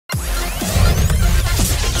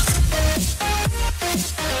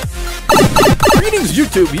Greetings,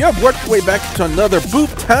 YouTube! You have worked your way back to another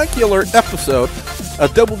boop-tacular episode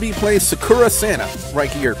of WB Plays Sakura Santa,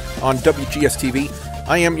 right here on WGS-TV.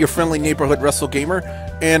 I am your friendly neighborhood Wrestlegamer,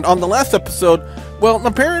 and on the last episode, well,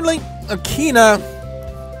 apparently, Akina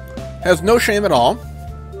has no shame at all.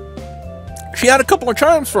 She had a couple of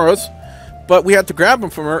charms for us, but we had to grab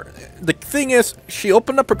them from her. The thing is, she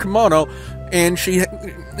opened up her kimono, and she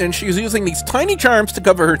was using these tiny charms to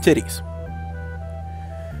cover her titties.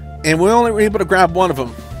 And we only were able to grab one of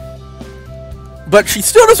them. But she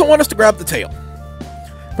still doesn't want us to grab the tail.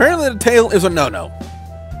 Apparently the tail is a no-no.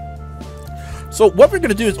 So what we're going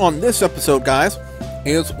to do is on this episode, guys,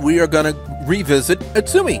 is we are going to revisit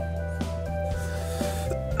Itsumi.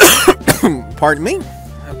 Pardon me.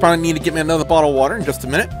 I probably need to get me another bottle of water in just a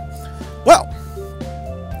minute. Well,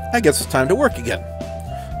 I guess it's time to work again.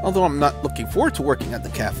 Although I'm not looking forward to working at the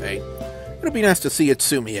cafe, it'll be nice to see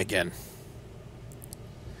Itsumi again.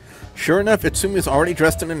 Sure enough, Itsumi is already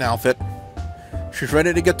dressed in an outfit. She's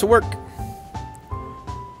ready to get to work.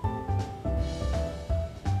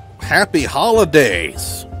 Happy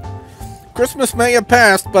holidays! Christmas may have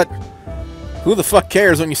passed, but who the fuck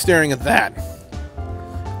cares when you're staring at that?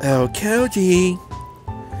 Oh, Koji.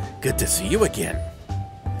 Good to see you again.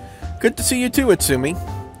 Good to see you too, Itsumi.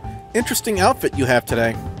 Interesting outfit you have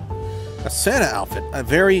today. A Santa outfit. A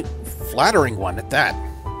very flattering one at that.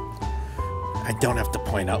 I don't have to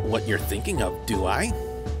point out what you're thinking of, do I?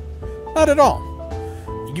 Not at all.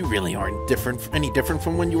 You really aren't any different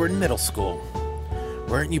from when you were in middle school.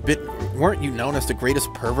 Weren't you known as the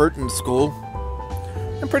greatest pervert in school?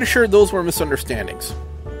 I'm pretty sure those were misunderstandings.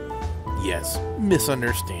 Yes,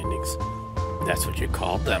 misunderstandings. That's what you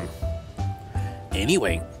called them.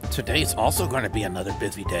 Anyway, today's also going to be another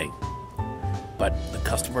busy day. But the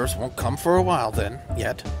customers won't come for a while then,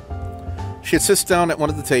 yet. She sits down at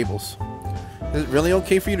one of the tables. Is it really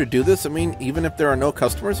okay for you to do this? I mean, even if there are no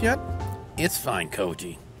customers yet? It's fine,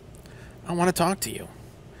 Koji. I want to talk to you.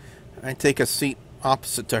 I take a seat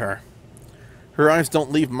opposite to her. Her eyes don't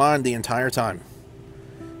leave mine the entire time.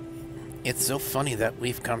 It's so funny that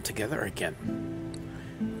we've come together again.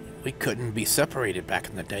 We couldn't be separated back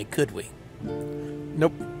in the day, could we?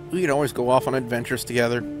 Nope. We'd always go off on adventures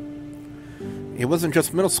together. It wasn't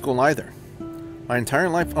just middle school either. My entire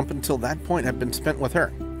life up until that point had been spent with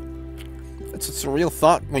her. It's a surreal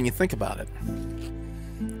thought when you think about it.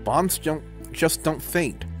 Bonds just don't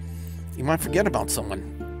fade. You might forget about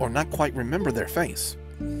someone, or not quite remember their face.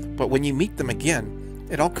 But when you meet them again,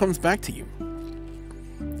 it all comes back to you.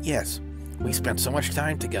 Yes, we spent so much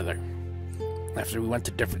time together. After we went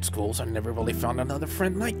to different schools, I never really found another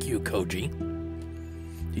friend like you, Koji.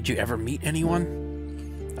 Did you ever meet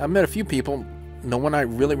anyone? I met a few people. No one I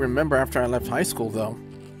really remember after I left high school, though.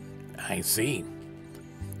 I see.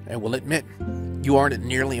 I will admit, you aren't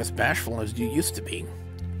nearly as bashful as you used to be.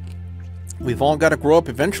 We've all got to grow up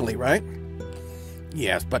eventually, right?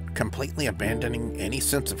 Yes, but completely abandoning any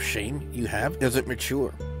sense of shame you have isn't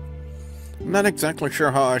mature. I'm not exactly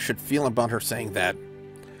sure how I should feel about her saying that.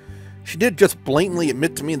 She did just blatantly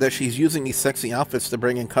admit to me that she's using these sexy outfits to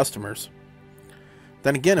bring in customers.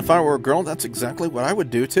 Then again, if I were a girl, that's exactly what I would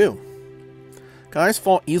do too. Guys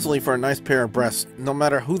fall easily for a nice pair of breasts, no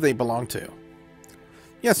matter who they belong to.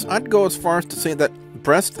 Yes, I'd go as far as to say that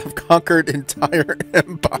breasts have conquered entire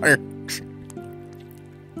empires.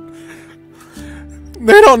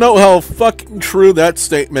 They don't know how fucking true that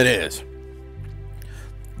statement is.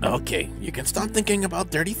 Okay, you can stop thinking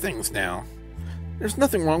about dirty things now. There's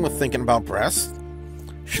nothing wrong with thinking about breasts.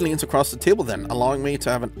 She leans across the table then, allowing me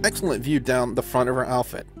to have an excellent view down the front of her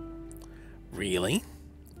outfit. Really?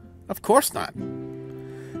 Of course not.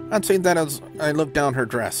 I'd say that as I look down her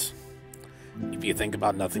dress. If you think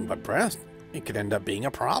about nothing but breasts, it could end up being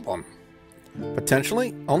a problem.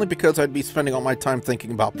 Potentially, only because I'd be spending all my time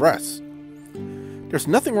thinking about breasts. There's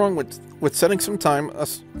nothing wrong with setting some time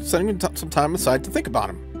aside to think about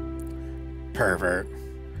them. Pervert.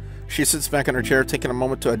 She sits back in her chair, taking a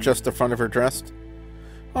moment to adjust the front of her dress.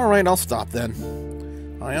 Alright, I'll stop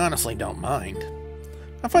then. I honestly don't mind.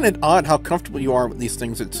 I find it odd how comfortable you are with these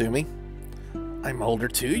things, Itsumi. I'm older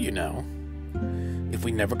too, you know. If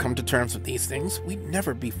we never come to terms with these things, we'd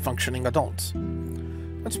never be functioning adults.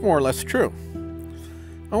 That's more or less true.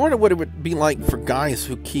 I wonder what it would be like for guys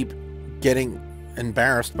who keep getting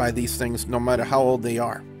embarrassed by these things no matter how old they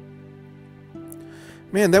are.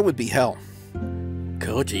 Man, that would be hell.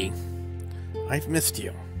 Koji, I've missed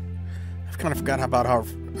you. I've kind of forgot about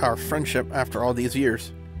our friendship after all these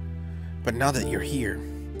years. But now that you're here,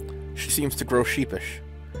 she seems to grow sheepish.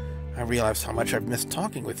 I realize how much I've missed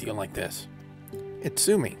talking with you like this.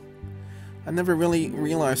 Itsumi. I never really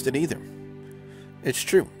realized it either. It's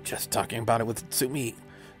true. Just talking about it with Itsumi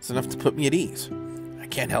is enough to put me at ease. I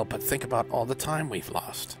can't help but think about all the time we've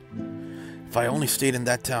lost. If I only stayed in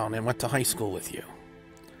that town and went to high school with you,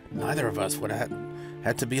 neither of us would have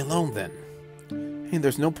had to be alone then. Hey,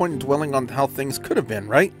 there's no point in dwelling on how things could have been,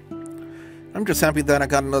 right? I'm just happy that I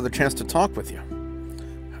got another chance to talk with you.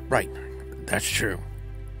 Right, that's true.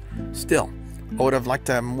 Still, I would have liked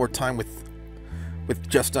to have more time with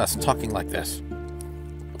just us talking like this.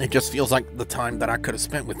 It just feels like the time that I could have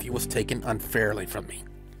spent with you was taken unfairly from me.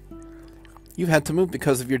 You had to move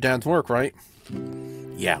because of your dad's work, right?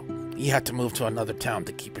 Yeah, he had to move to another town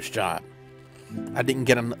to keep his job. I didn't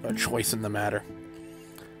get a choice in the matter.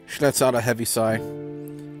 She lets out a heavy sigh.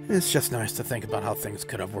 It's just nice to think about how things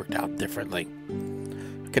could have worked out differently.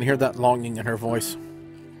 I can hear that longing in her voice.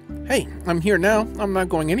 Hey, I'm here now. I'm not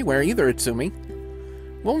going anywhere either, Itsumi.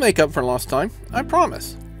 We'll make up for lost time. I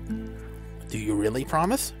promise. Do you really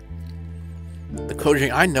promise? The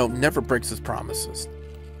Koji I know never breaks his promises.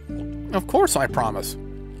 Of course I promise.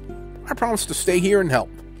 I promise to stay here and help.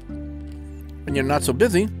 When you're not so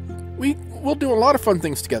busy, we'll do a lot of fun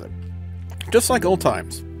things together. Just like old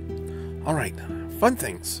times. Alright, fun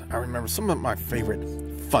things. I remember some of my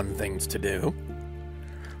favorite fun things to do.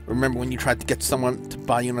 Remember when you tried to get someone to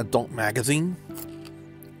buy you an adult magazine?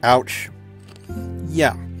 Ouch.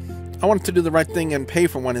 Yeah, I wanted to do the right thing and pay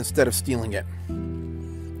for one instead of stealing it.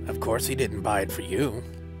 Of course he didn't buy it for you.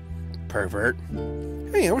 Pervert.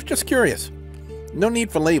 Hey, I was just curious. No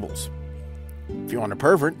need for labels. If you want a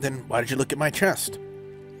pervert, then why did you look at my chest?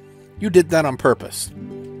 You did that on purpose.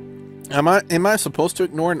 Am I supposed to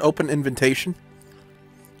ignore an open invitation?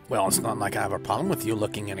 Well, it's not like I have a problem with you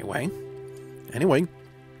looking anyway. Anyway,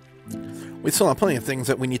 we still have plenty of things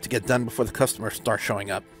that we need to get done before the customers start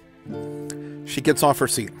showing up. She gets off her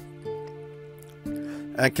seat.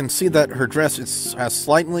 I can see that her dress has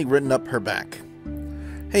slightly written up her back.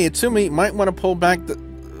 Hey, Itsumi, might want to pull back the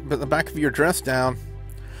back of your dress down.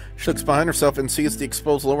 She looks behind herself and sees the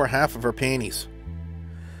exposed lower half of her panties.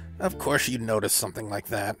 Of course you'd notice something like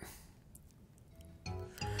that.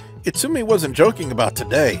 Itsumi wasn't joking about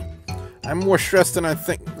today. I'm more stressed than I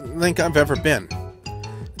think I've ever been.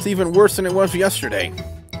 It's even worse than it was yesterday.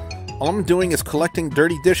 All I'm doing is collecting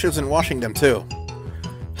dirty dishes and washing them too.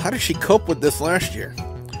 How did she cope with this last year?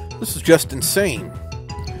 This is just insane.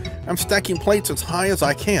 I'm stacking plates as high as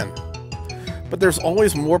I can. But there's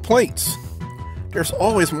always more plates. There's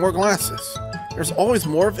always more glasses. There's always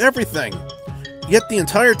more of everything. Yet the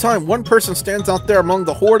entire time, one person stands out there among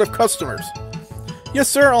the horde of customers. Yes,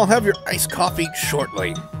 sir, I'll have your iced coffee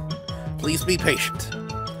shortly. Please be patient.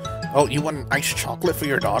 Oh, you want an iced chocolate for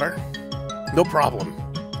your daughter? No problem.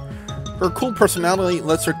 Her cool personality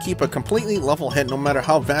lets her keep a completely level head no matter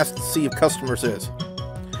how vast the sea of customers is.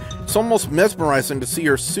 It's almost mesmerizing to see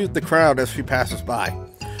her soothe the crowd as she passes by.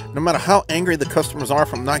 No matter how angry the customers are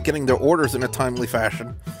from not getting their orders in a timely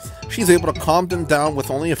fashion, she's able to calm them down with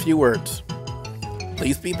only a few words.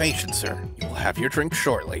 Please be patient, sir. You will have your drink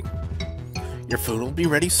shortly. Your food will be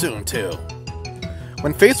ready soon, too.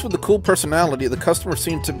 When faced with the cool personality, the customers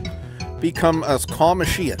seem to become as calm as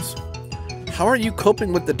she is. How are you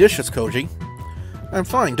coping with the dishes, Koji? I'm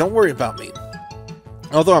fine, don't worry about me.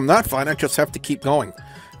 Although I'm not fine, I just have to keep going.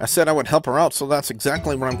 I said I would help her out, so that's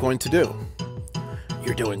exactly what I'm going to do.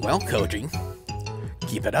 You're doing well, Koji.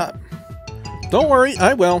 Keep it up. Don't worry,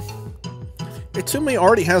 I will. Itsumi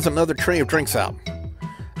already has another tray of drinks out.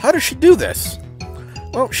 How does she do this?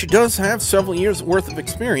 Well, she does have several years' worth of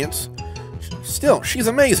experience. Still, she's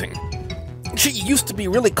amazing. She used to be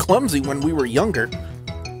really clumsy when we were younger.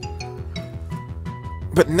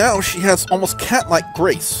 But now she has almost cat-like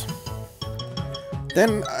grace.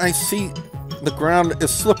 Then I see the ground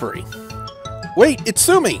is slippery. Wait,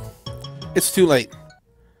 Itsumi! It's too late.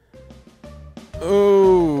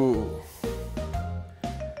 Oh.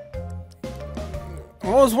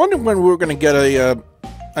 Well, I was wondering when we were going to get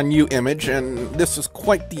a new image, and this is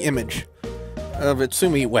quite the image of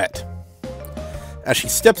Itsumi wet. As she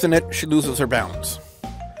steps in it, she loses her balance.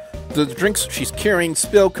 The drinks she's carrying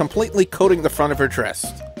spill, completely coating the front of her dress.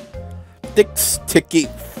 Thick, sticky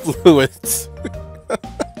fluids.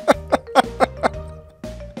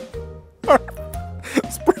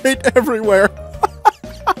 Sprayed everywhere.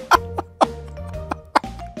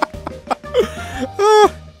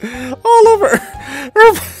 All over her.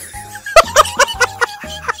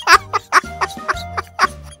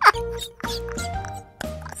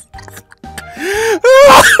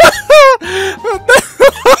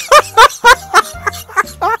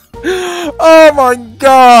 Oh my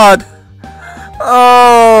god!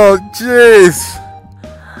 Oh jeez!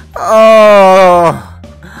 Oh!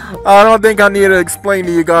 I don't think I need to explain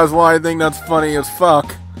to you guys why I think that's funny as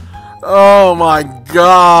fuck. Oh my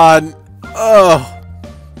god. Ugh.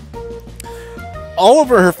 All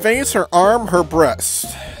over her face, her arm, her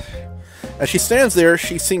breast. As she stands there,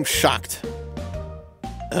 she seems shocked.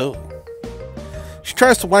 Oh. She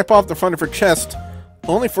tries to wipe off the front of her chest,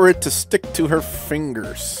 only for it to stick to her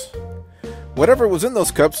fingers. Whatever was in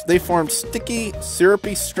those cups, they formed sticky,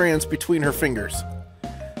 syrupy strands between her fingers.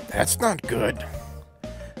 That's not good.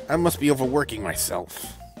 I must be overworking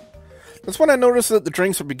myself. That's when I noticed that the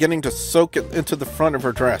drinks are beginning to soak into the front of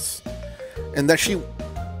her dress, and that she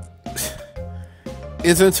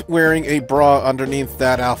isn't wearing a bra underneath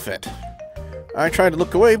that outfit. I try to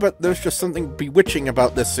look away, but there's just something bewitching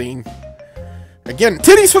about this scene. Again,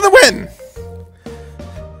 titties for the win!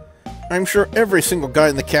 I'm sure every single guy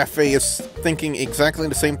in the cafe is thinking exactly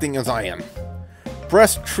the same thing as I am.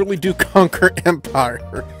 Breasts truly do conquer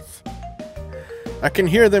empires. I can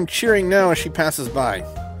hear them cheering now as she passes by.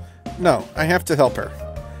 No, I have to help her.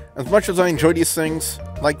 As much as I enjoy these things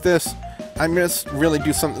like this, I must really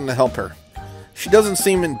do something to help her. She doesn't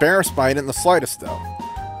seem embarrassed by it in the slightest, though.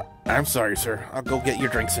 I'm sorry, sir. I'll go get your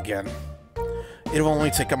drinks again. It'll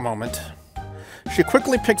only take a moment. She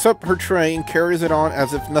quickly picks up her tray and carries it on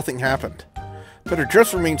as if nothing happened. But her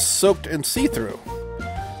dress remains soaked and see-through.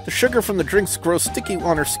 The sugar from the drinks grows sticky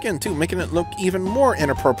on her skin, too, making it look even more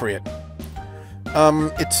inappropriate.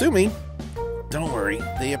 Itsumi? Don't worry.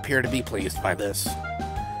 They appear to be pleased by this.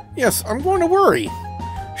 Yes, I'm going to worry.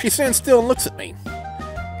 She stands still and looks at me.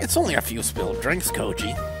 It's only a few spilled drinks,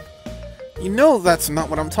 Koji. You know that's not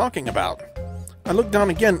what I'm talking about. I look down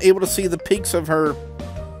again, able to see the peaks of her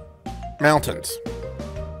mountains.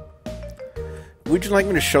 Would you like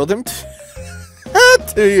me to show them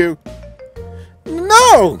to you?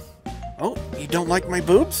 No! Oh, you don't like my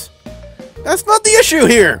boobs? That's not the issue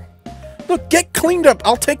here! Look, get cleaned up.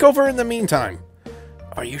 I'll take over in the meantime.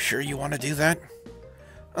 Are you sure you want to do that?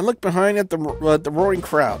 I look behind at the roaring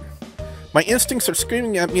crowd. My instincts are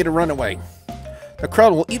screaming at me to run away. The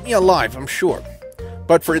crowd will eat me alive, I'm sure.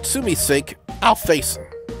 But for Itsumi's sake, I'll face him.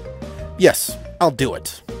 Yes, I'll do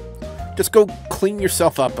it. Just go clean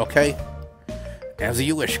yourself up, okay? As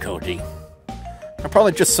you wish, Koji. I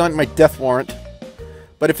probably just signed my death warrant.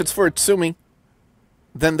 But if it's for Itsumi,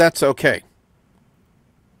 then that's okay.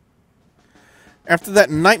 After that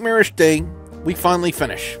nightmarish day, we finally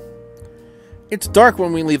finish. It's dark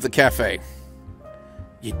when we leave the cafe.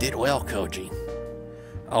 You did well, Koji.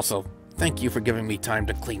 Also, thank you for giving me time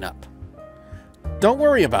to clean up. Don't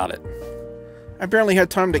worry about it. I barely had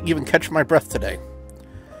time to even catch my breath today.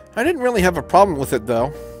 I didn't really have a problem with it,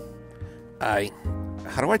 though.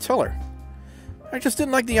 How do I tell her? I just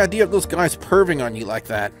didn't like the idea of those guys perving on you like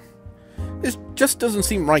that. It just doesn't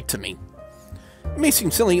seem right to me. It may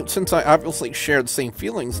seem silly since I obviously share the same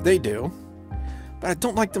feelings they do, but I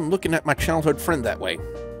don't like them looking at my childhood friend that way.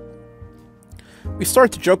 We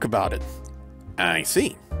start to joke about it. I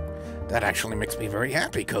see. That actually makes me very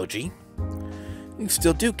happy, Koji. You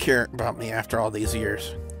still do care about me after all these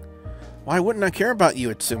years. Why wouldn't I care about you,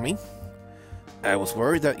 Itsumi? I was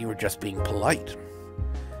worried that you were just being polite.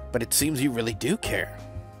 But it seems you really do care.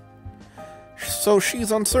 So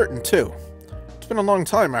she's uncertain, too. It's been a long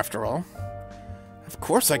time, after all. Of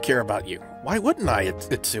course I care about you. Why wouldn't I,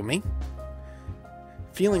 Itsumi?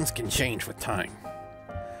 Feelings can change with time.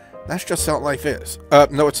 That's just how life is.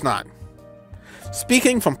 No, it's not.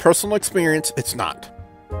 Speaking from personal experience, it's not.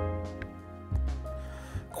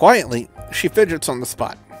 Quietly, she fidgets on the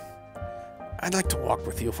spot. I'd like to walk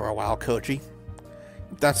with you for a while, Koji.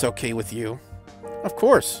 If that's okay with you. Of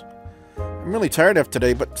course. I'm really tired of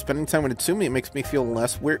today, but spending time with Itsumi makes me feel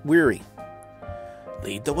less weary.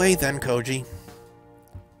 Lead the way then, Koji.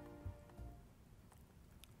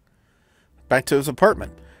 Back to his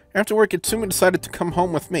apartment. After work, Itsumi decided to come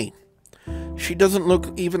home with me. She doesn't look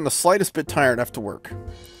even the slightest bit tired after work.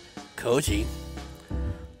 Koji,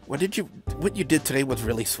 what you did today was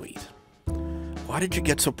really sweet. Why did you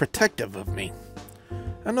get so protective of me?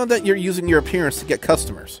 I know that you're using your appearance to get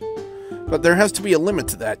customers, but there has to be a limit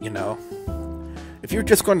to that, you know. If you're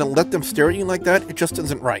just going to let them stare at you like that, it just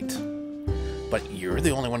isn't right. But you're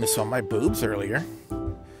the only one who saw my boobs earlier.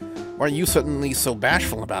 Why are you suddenly so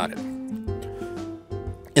bashful about it?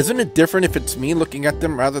 Isn't it different if it's me looking at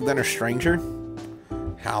them rather than a stranger?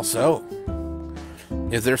 How so?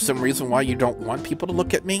 Is there some reason why you don't want people to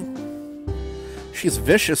look at me? She's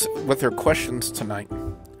vicious with her questions tonight.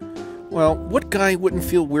 Well, what guy wouldn't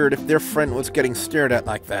feel weird if their friend was getting stared at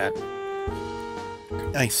like that?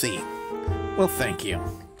 I see. Well, thank you.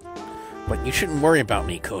 But you shouldn't worry about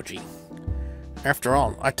me, Koji. After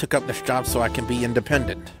all, I took up this job so I can be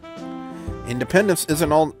independent. Independence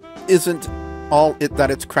isn't all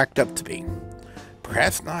that it's cracked up to be.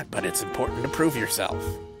 Perhaps not, but it's important to prove yourself.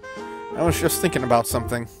 I was just thinking about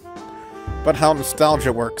something. About how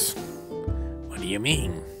nostalgia works. What do you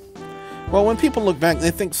mean? Well, when people look back,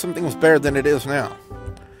 they think something was better than it is now.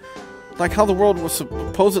 Like how the world was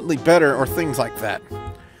supposedly better or things like that.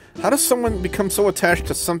 How does someone become so attached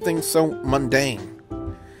to something so mundane?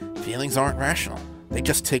 Feelings aren't rational. They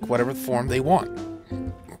just take whatever form they want.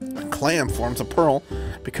 A clam forms a pearl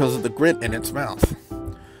because of the grit in its mouth.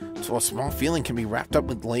 So a small feeling can be wrapped up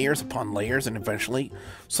with layers upon layers and eventually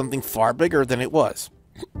something far bigger than it was.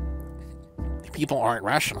 People aren't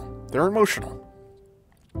rational. They're emotional.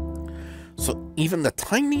 So even the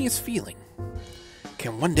tiniest feeling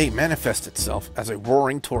can one day manifest itself as a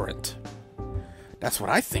roaring torrent. That's what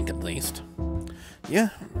I think, at least. Yeah,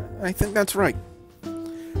 I think that's right.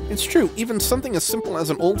 It's true, even something as simple as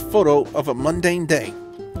an old photo of a mundane day.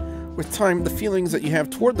 With time, the feelings that you have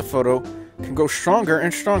toward the photo can grow stronger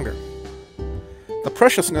and stronger. The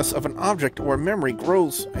preciousness of an object or a memory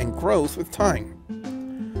grows and grows with time.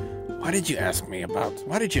 Why did you ask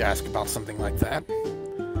about something like that?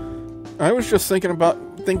 I was just thinking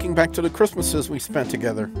back to the Christmases we spent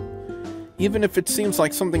together. Even if it seems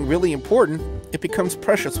like something really important, it becomes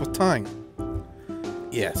precious with time.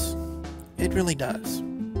 Yes, it really does.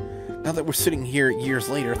 Now that we're sitting here years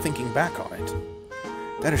later thinking back on it,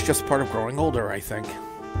 that is just part of growing older, I think.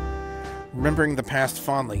 Remembering the past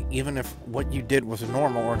fondly, even if what you did was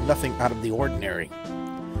normal or nothing out of the ordinary.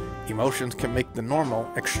 Emotions can make the normal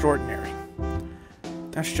extraordinary.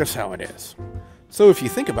 That's just how it is. So if you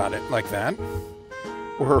think about it like that,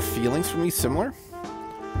 were her feelings for me similar?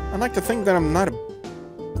 I'd like to think that I'm not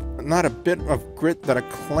a bit of grit that a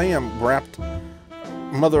clam wrapped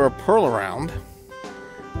mother of pearl around,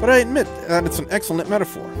 but I admit that it's an excellent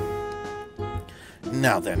metaphor.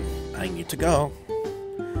 Now then, I need to go.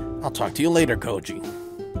 I'll talk to you later, Koji.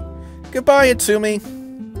 Goodbye, Itsumi.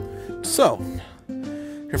 So,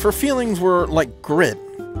 if her feelings were like grit,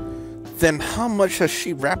 then how much has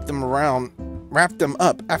she wrapped them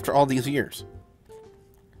up after all these years?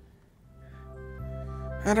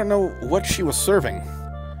 I don't know what she was serving,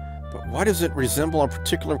 but why does it resemble a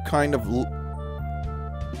particular kind of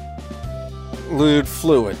lewd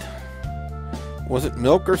fluid? Was it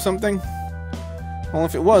milk or something? Well,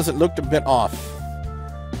 if it was, it looked a bit off.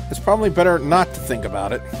 It's probably better not to think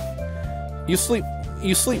about it. You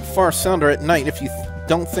sleep far sounder at night if you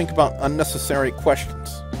don't think about unnecessary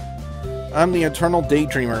questions. I'm the eternal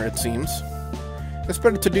daydreamer, it seems. It's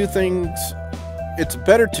better to do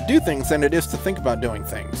things than it is to think about doing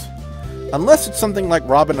things. Unless it's something like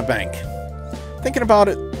robbing a bank. Thinking about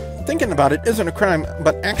it isn't a crime,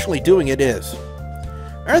 but actually doing it is.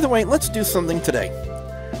 Either way, let's do something today.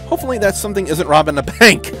 Hopefully that something isn't robbing a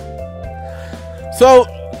bank. So,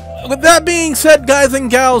 with that being said, guys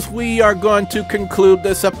and gals, we are going to conclude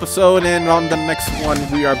this episode, and on the next one,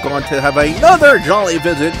 we are going to have another jolly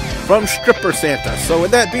visit from Stripper Santa. So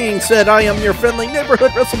with that being said, I am your friendly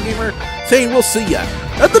neighborhood WrestleGamer, saying we'll see ya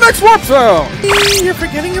at the next Warp Zone! You're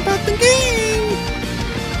forgetting about the game!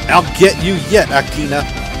 I'll get you yet, Akina.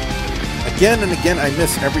 Again and again, I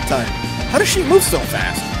miss every time. How does she move so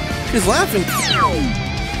fast? She's laughing.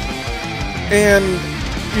 And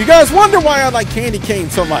you guys wonder why I like Candy Cane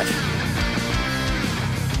so much.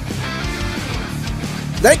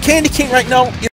 That Candy Cane right now